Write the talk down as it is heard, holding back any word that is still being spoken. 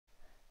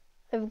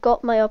I've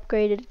got my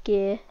upgraded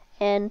gear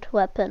and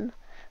weapon,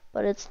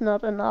 but it's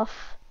not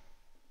enough.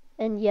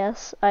 And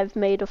yes, I've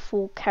made a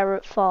full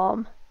carrot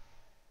farm.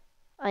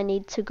 I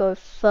need to go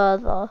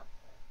further.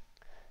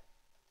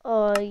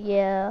 Oh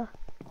yeah,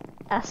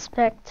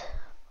 aspect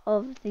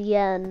of the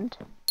end.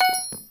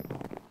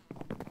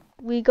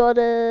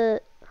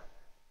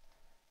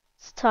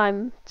 It's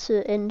time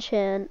to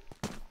enchant.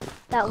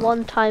 That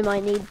one time I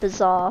need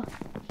Bazaar,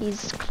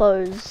 he's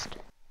closed.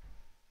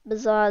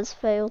 Bazaar has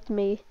failed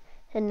me,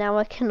 and now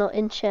I cannot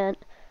enchant,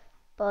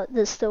 but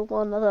there's still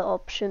one other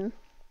option.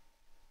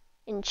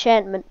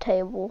 Enchantment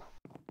table.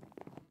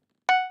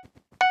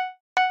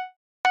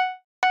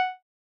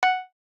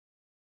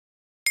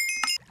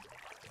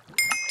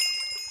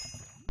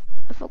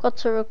 I forgot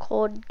to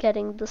record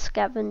getting the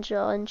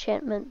scavenger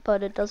enchantment,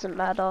 but it doesn't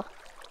matter.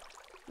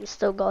 You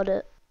still got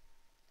it.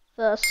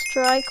 First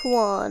strike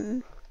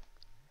one.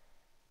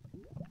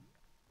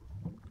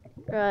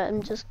 Right,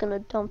 I'm just gonna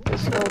dump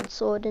this old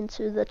sword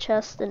into the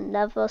chest and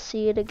never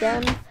see it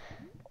again.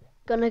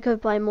 Gonna go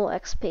buy more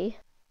XP.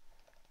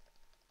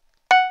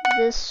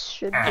 This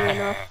should be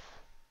enough,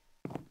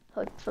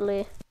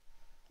 hopefully.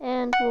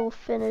 And we'll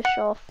finish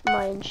off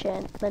my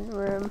enchantment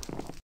room.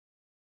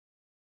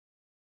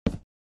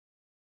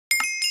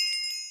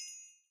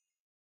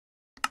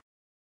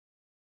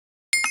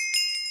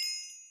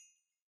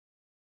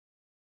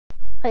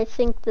 I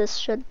think this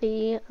should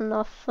be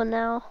enough for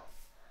now.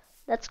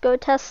 Let's go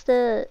test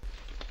it.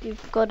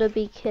 You've got to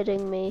be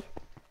kidding me.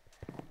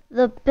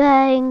 The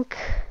bank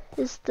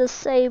is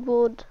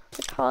disabled.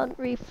 I can't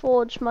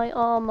reforge my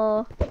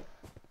armor.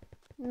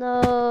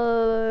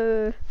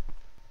 No.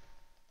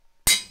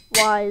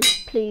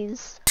 Wise,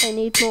 please. I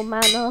need more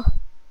mana.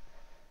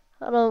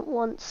 I don't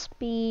want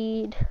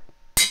speed.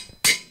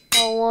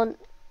 I want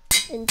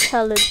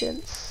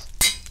intelligence.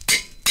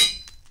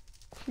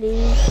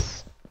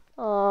 Please.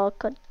 Oh,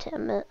 god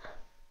damn it.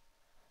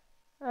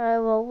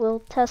 Alright, well, we'll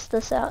test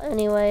this out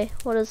anyway.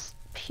 What does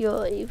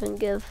pure even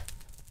give?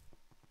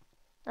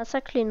 That's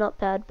actually not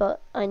bad,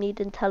 but I need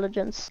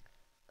intelligence.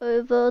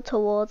 Over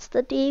towards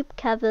the deep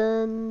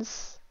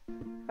caverns.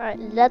 Alright,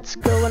 let's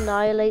go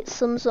annihilate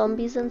some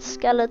zombies and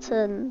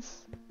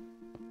skeletons.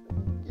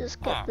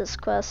 Just get this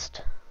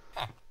quest.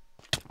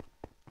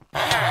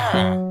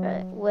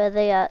 Alright, where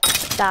they at?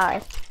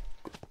 Die.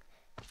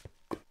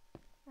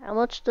 How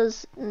much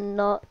does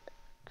not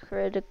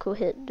critical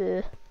hit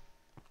do?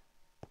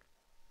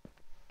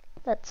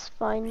 Let's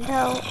find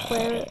out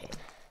where...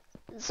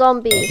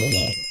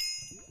 Zombie!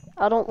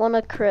 I don't want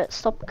to crit.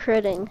 Stop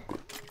critting.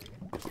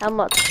 How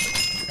much?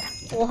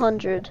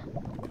 400.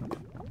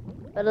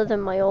 Better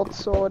than my old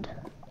sword.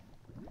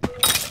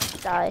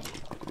 Die.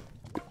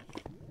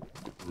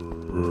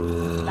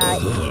 Die.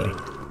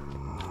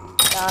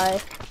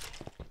 Die.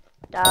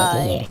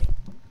 Die.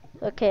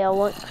 Okay, I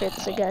want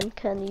crits again.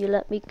 Can you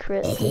let me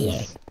crit,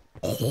 please?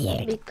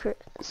 Let me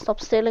crit. Stop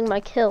stealing my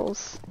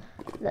kills.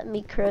 Let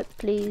me crit,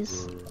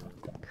 please.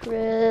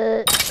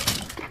 Crit.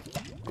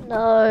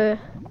 No.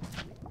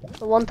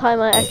 The one time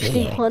I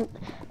actually want,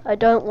 I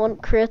don't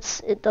want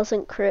crits, it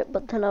doesn't crit,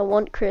 but then I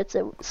want crits,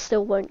 it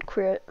still won't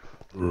crit.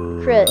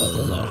 Crit.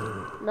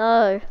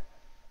 No.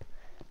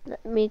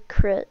 Let me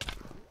crit.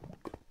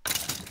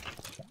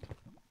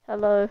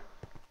 Hello.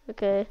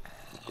 Okay.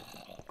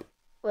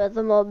 Where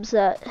the mobs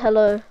at?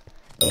 Hello.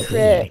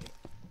 Crit.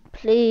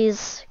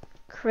 Please.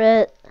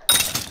 Crit.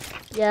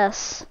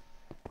 Yes.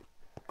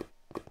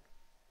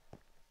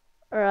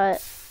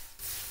 Alright.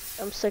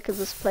 I'm sick of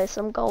this place.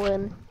 I'm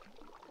going.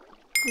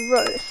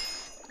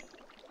 Growth.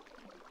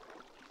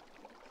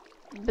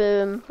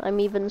 Boom. I'm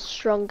even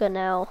stronger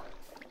now.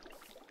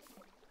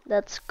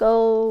 Let's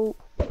go.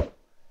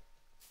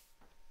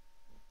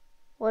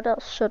 What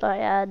else should I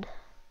add?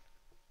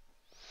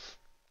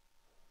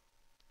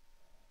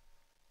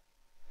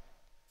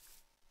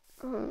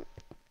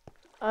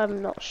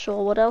 I'm not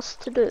sure what else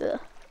to do.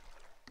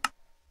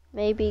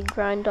 Maybe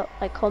grind up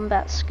my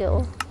combat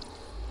skill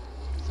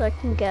so I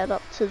can get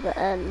up to the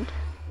end.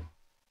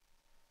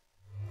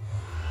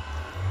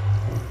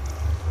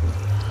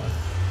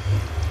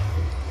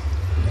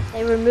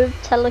 They removed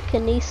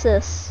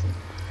telekinesis.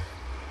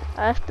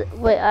 I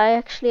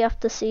actually have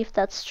to see if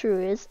that's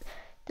true.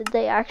 Did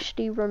they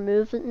actually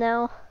remove it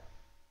now?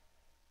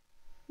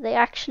 They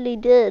actually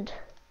did.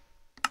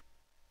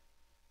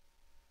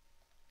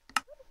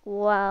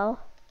 Wow.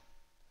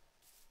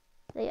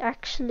 They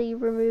actually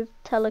removed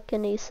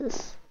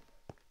telekinesis.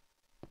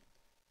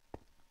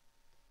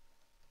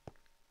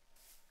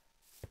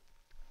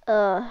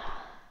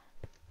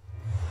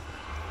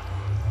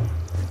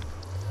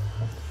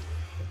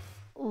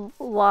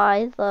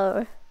 Why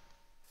though?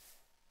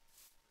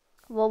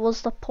 What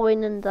was the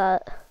point in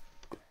that?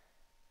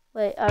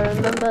 Wait, I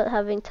remember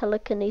having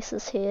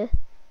telekinesis here.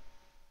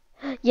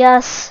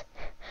 Yes!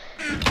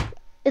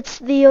 It's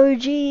the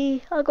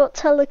OG! I got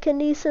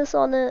telekinesis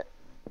on it.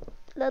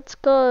 Let's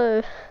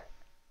go.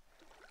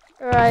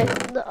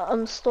 Alright,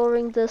 I'm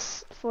storing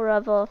this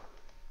forever.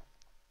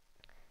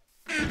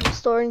 I'm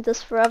storing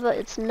this forever.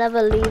 It's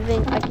never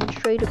leaving. I can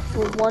trade it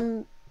for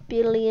 1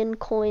 billion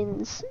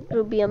coins.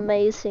 It'll be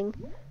amazing.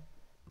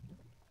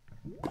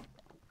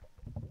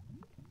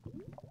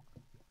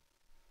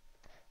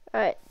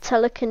 Alright,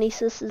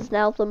 telekinesis is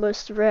now the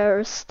most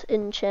rarest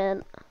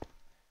enchant.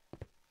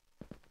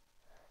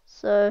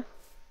 So,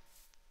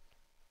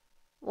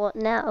 what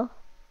now?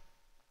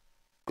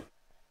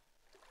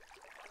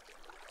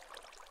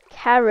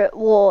 Carrot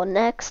War,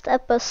 next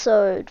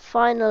episode,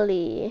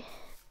 finally.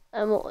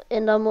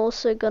 And I'm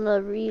also gonna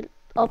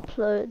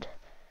re-upload,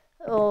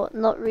 or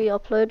not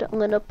re-upload, I'm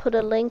gonna put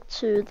a link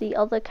to the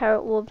other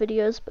Carrot War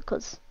videos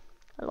because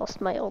I lost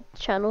my old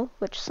channel,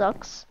 which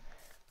sucks.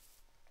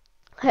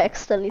 I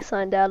accidentally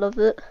signed out of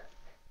it,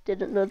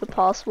 didn't know the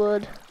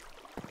password.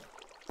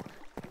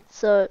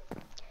 So,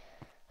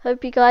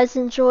 hope you guys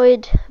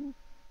enjoyed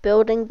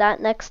building that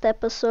next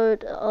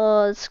episode.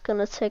 It's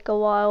gonna take a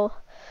while.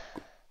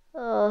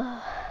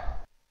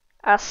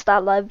 Hasta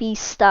la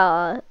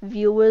vista,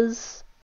 viewers.